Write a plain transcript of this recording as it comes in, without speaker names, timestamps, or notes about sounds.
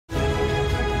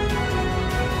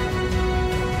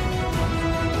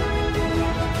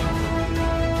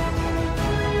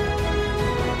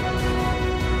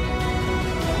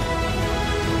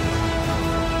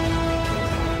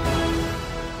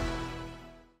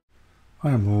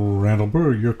I'm Randall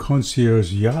Burr, your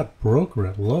concierge yacht broker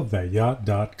at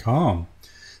LoveThatYacht.com.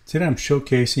 Today I'm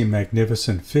showcasing a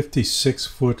magnificent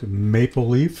 56-foot Maple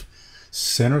Leaf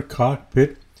center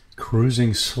cockpit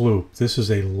cruising sloop. This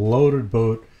is a loaded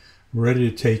boat ready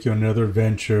to take you on another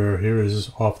adventure. Here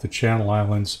is off the Channel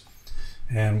Islands,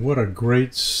 and what a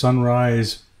great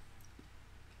sunrise.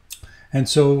 And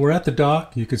so we're at the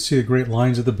dock. You can see the great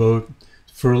lines of the boat,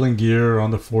 furling gear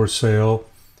on the foresail.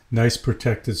 Nice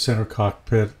protected center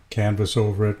cockpit, canvas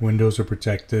over it, windows are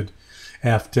protected.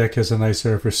 Aft deck has a nice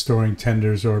area for storing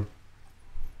tenders or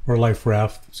life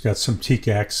raft. It's got some teak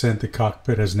accent. The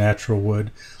cockpit has natural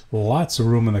wood. Lots of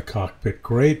room in the cockpit.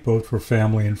 Great boat for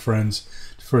family and friends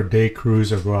for a day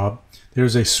cruise or go out.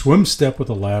 There's a swim step with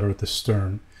a ladder at the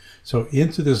stern. So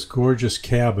into this gorgeous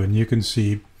cabin, you can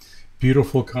see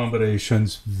beautiful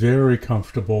accommodations, very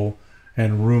comfortable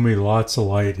and roomy, lots of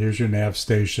light. Here's your nav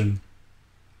station.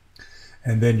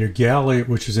 And then your galley,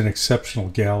 which is an exceptional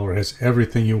galley, has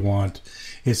everything you want.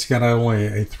 It's got not only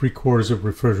a 3/4 of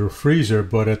refrigerator freezer,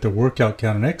 but at the workout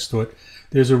counter next to it,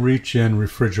 there's a reach-in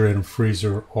refrigerator and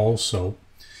freezer also.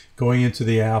 Going into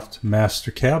the aft master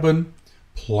cabin,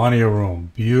 plenty of room,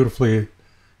 beautifully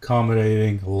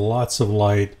accommodating, lots of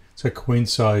light. It's a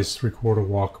queen-size 3/4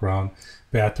 walk-around.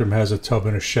 Bathroom has a tub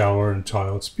and a shower and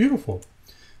tile. It's beautiful.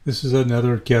 This is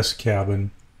another guest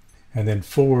cabin. And then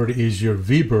forward is your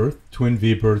V-berth, twin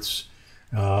V-berths,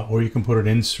 or you can put an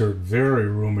insert, very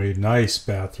roomy, nice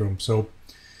bathroom. So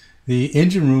the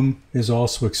engine room is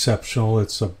also exceptional.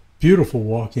 It's a beautiful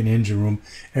walk-in engine room.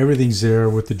 Everything's there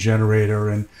with the generator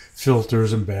and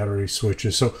filters and battery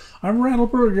switches. So I'm Randall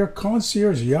Burr, your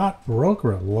concierge yacht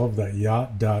broker at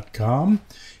LoveThatYacht.com.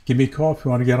 Give me a call if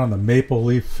you want to get on the Maple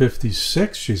Leaf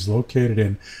 56. She's located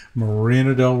in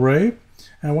Marina del Rey.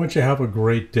 I want you to have a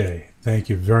great day. Thank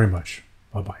you very much.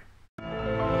 Bye-bye.